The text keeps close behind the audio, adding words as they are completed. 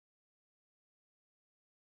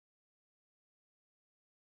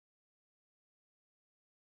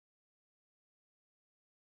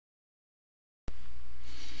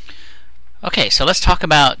Okay, so let's talk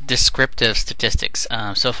about descriptive statistics.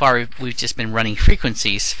 So far we've just been running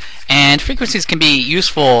frequencies, and frequencies can be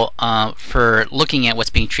useful for looking at what's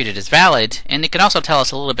being treated as valid, and it can also tell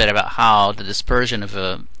us a little bit about how the dispersion of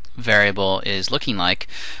a variable is looking like,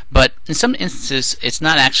 but in some instances it's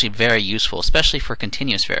not actually very useful, especially for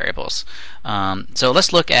continuous variables. So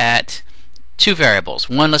let's look at two variables.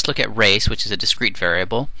 One, let's look at race, which is a discrete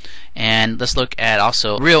variable, and let's look at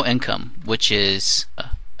also real income, which is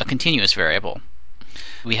a continuous variable.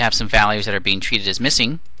 We have some values that are being treated as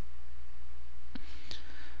missing,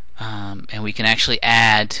 and we can actually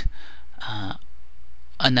add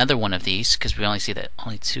another one of these because we only see that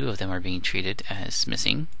only two of them are being treated as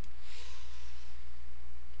missing.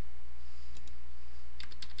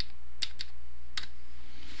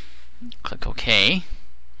 Click OK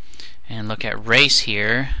and look at race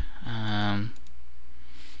here.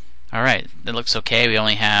 Alright, that looks okay. We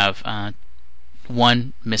only have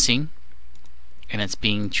one missing, and it's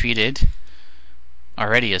being treated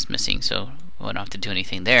already as missing, so we don't have to do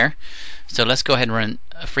anything there. So let's go ahead and run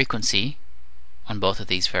a frequency on both of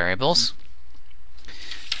these variables.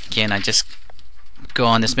 Again, I just go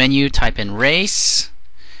on this menu, type in race,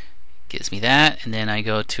 gives me that, and then I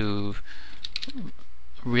go to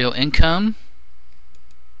real income,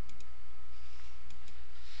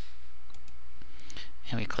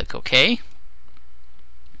 and we click OK.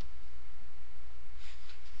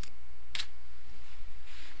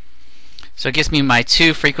 So it gives me my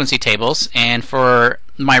two frequency tables, and for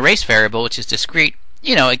my race variable, which is discrete,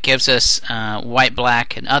 it gives us white,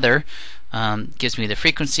 black, and other. Gives me the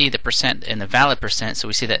frequency, the percent, and the valid percent. So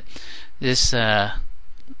we see that this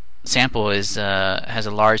sample has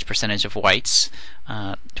a large percentage of whites,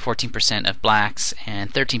 14% of blacks,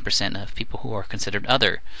 and 13% of people who are considered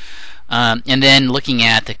other. And then looking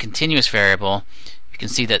at the continuous variable, you can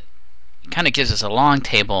see that it kind of gives us a long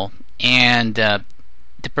table, and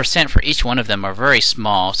the percent for each one of them are very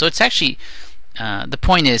small. So it's actually, the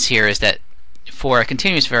point is that for a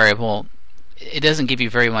continuous variable, it doesn't give you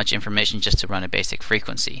very much information just to run a basic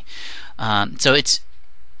frequency. So it's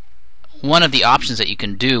one of the options that you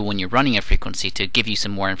can do when you're running a frequency to give you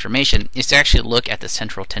some more information is to actually look at the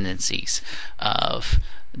central tendencies of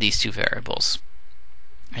these two variables.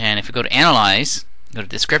 And if we go to Analyze, go to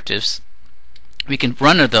Descriptives, we can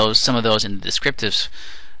run some of those in the Descriptives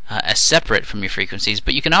as separate from your frequencies,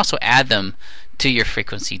 but you can also add them to your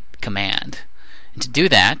frequency command. And to do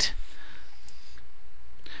that,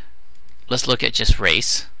 let's look at just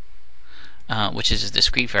race, which is a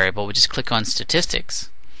discrete variable. We just click on Statistics,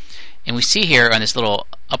 and we see here on this little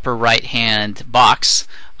upper right hand box,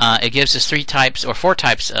 it gives us four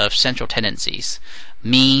types of central tendencies.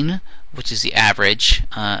 Mean, which is the average,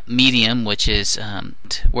 medium, which is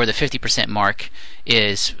where the 50% mark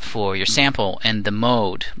is for your sample, and the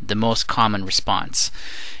mode, the most common response.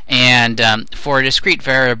 And for a discrete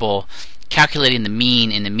variable, calculating the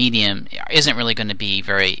mean and the medium isn't really going to be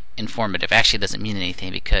very informative. Actually, it doesn't mean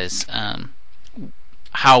anything because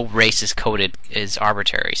how race is coded is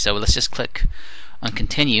arbitrary. So let's just click on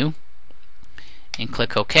Continue and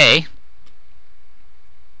click OK.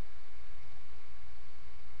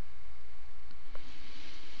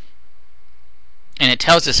 And it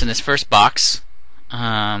tells us in this first box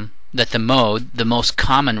that the mode, the most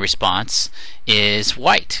common response, is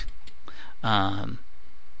white,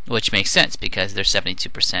 which makes sense because they're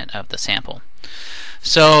 72% of the sample.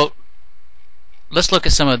 So let's look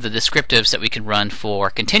at some of the descriptives that we can run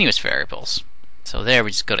for continuous variables. So there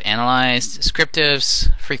we just go to Analyze,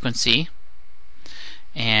 Descriptives, Frequency,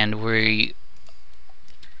 and we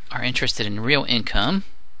are interested in real income.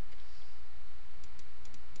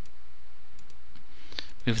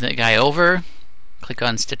 Move that guy over, click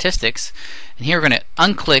on Statistics, and here we're going to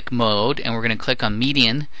unclick Mode, and we're going to click on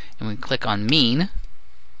Median, and we click on Mean,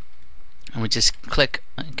 and we just click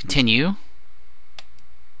Continue.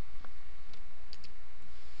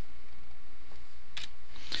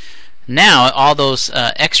 Now all those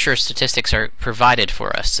extra statistics are provided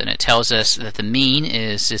for us, and it tells us that the mean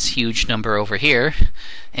is this huge number over here,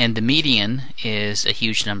 and the median is a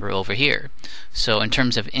huge number over here. So in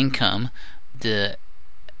terms of income, the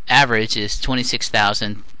average is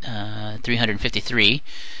 26,353,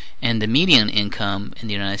 and the median income in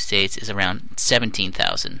the United States is around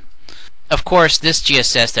 17,000. Of course, this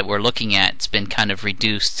GSS that we're looking at has been kind of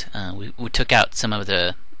reduced. We took out some of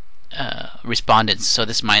the respondents, so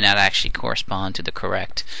this might not actually correspond to the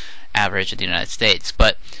correct average of the United States.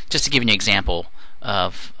 But just to give you an example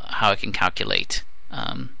of how it can calculate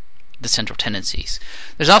the central tendencies.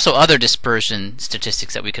 There's also other dispersion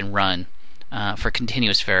statistics that we can run for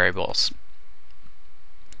continuous variables.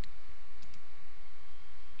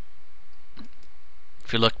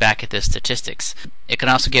 if we look back at the statistics. It can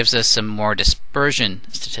also gives us some more dispersion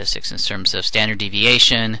statistics in terms of standard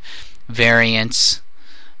deviation, variance.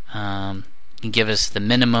 It can give us the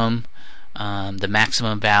minimum, the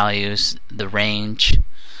maximum values, the range,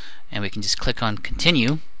 and we can just click on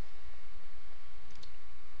continue.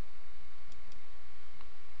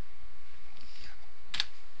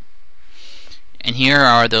 And here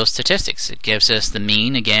are those statistics. It gives us the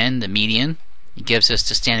mean, again, the median. It gives us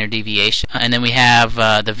the standard deviation. And then we have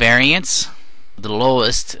the variance. The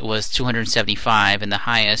lowest was 275 and the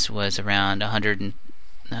highest was around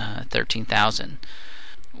 113,000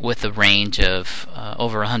 with a range of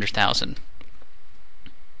over 100,000.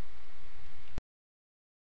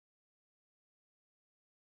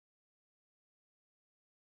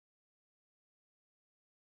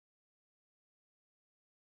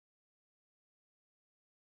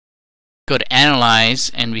 Go to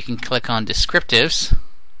Analyze and we can click on Descriptives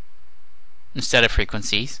instead of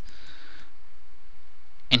Frequencies.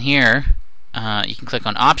 And here you can click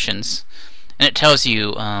on Options, and it tells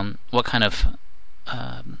you what kind of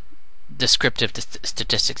descriptive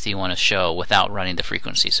statistics you want to show without running the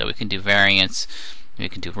frequency. So we can do variance, we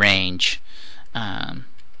can do range,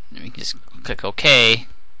 we can just click OK,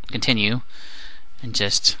 continue, and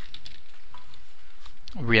just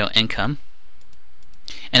real income.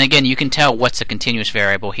 And again, you can tell what's a continuous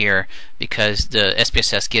variable here because the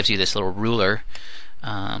SPSS gives you this little ruler,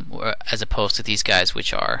 as opposed to these guys,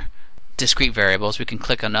 which are discrete variables. We can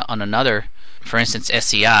click on another, for instance,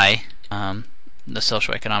 SEI, the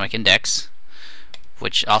socioeconomic index,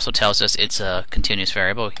 which also tells us it's a continuous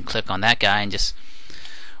variable. We can click on that guy and just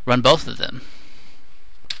run both of them.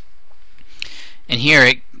 And here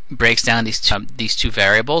it breaks down these two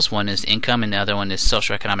variables. One is income and the other one is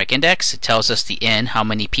socioeconomic index. It tells us the N, how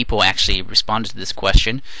many people actually responded to this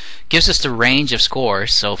question. Gives us the range of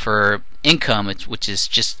scores. So for income, which is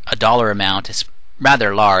just a dollar amount, it's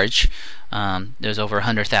rather large. There's over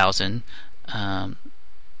 100,000.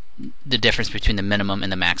 The difference between the minimum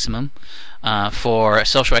and the maximum. For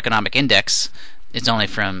socioeconomic index, there's only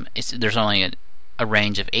a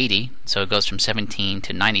range of 80, so it goes from 17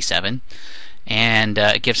 to 97. And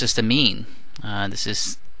it gives us the mean. This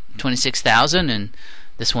is 26,000 and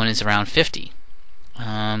this one is around 50.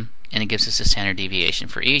 And it gives us the standard deviation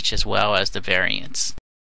for each as well as the variance.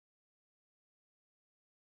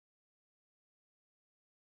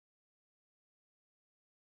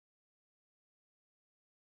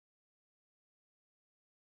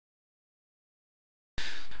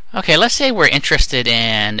 Okay, let's say we're interested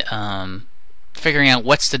in figuring out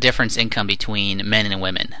what's the difference income between men and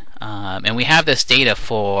women. And we have this data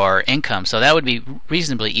for income, so that would be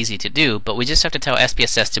reasonably easy to do, but we just have to tell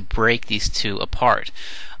SPSS to break these two apart.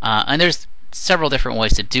 And there's several different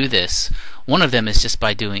ways to do this. One of them is just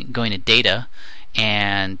by going to Data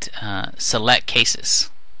and Select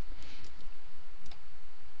Cases.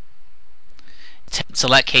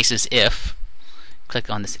 Select Cases If. Click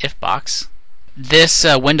on this If box. This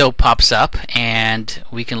window pops up and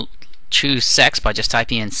we can choose sex by just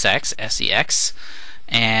typing in sex, S-E-X,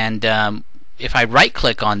 and if I right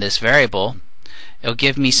click on this variable, it'll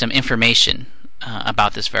give me some information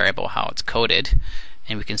about this variable, how it's coded,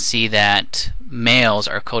 and we can see that males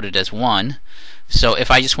are coded as 1. So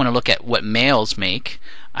if I just want to look at what males make,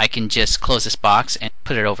 I can just close this box and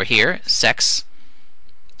put it over here, sex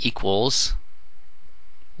equals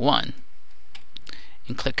 1,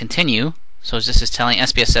 and click continue. So this is telling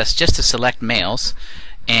SPSS just to select males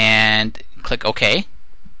and click OK.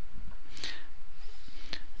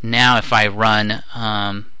 Now if I run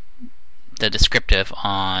the descriptive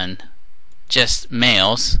on just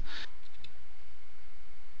males,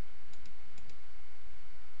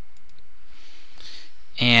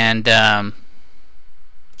 and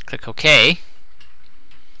click OK,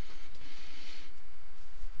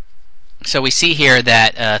 so we see here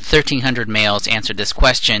that 1,300 males answered this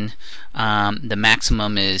question. The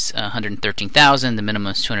maximum is 113,000, the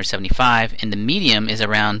minimum is 275, and the medium is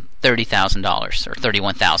around $30,000 or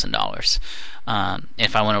 $31,000.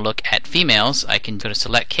 If I want to look at females, I can go to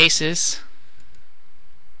Select Cases.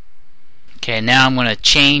 Okay, now I'm going to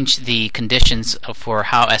change the conditions for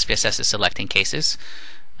how SPSS is selecting cases.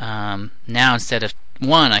 Now instead of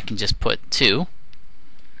 1, I can just put 2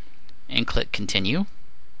 and click Continue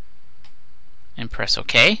and press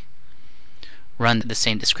OK. Run the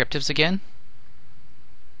same descriptives again.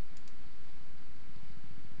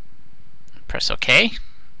 Press OK.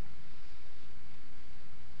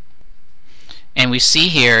 And we see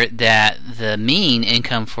here that the mean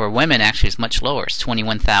income for women actually is much lower. It's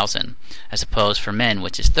 21,000 as opposed for men,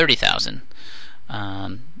 which is 30,000.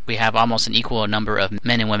 we have almost an equal number of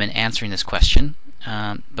men and women answering this question,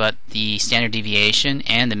 but the standard deviation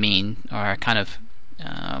and the mean are kind of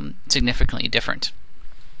significantly different.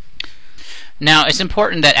 Now, it's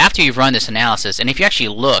important that after you've run this analysis, and if you actually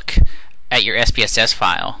look at your SPSS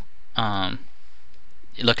file,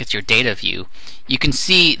 look at your data view, you can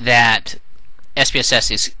see that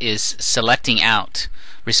SPSS is selecting out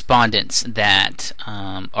respondents that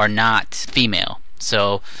are not female.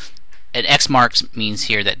 So an X marks means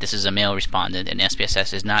here that this is a male respondent, and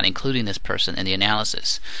SPSS is not including this person in the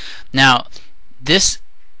analysis. Now, this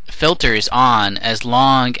filter is on as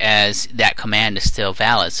long as that command is still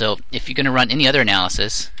valid. So if you're going to run any other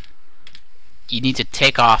analysis, you need to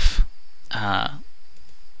take off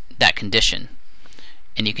that condition,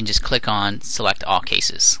 and you can just click on select all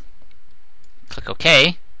cases. Click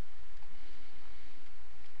OK,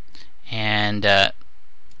 and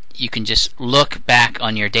you can just look back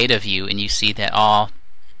on your data view and you see that all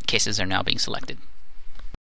cases are now being selected.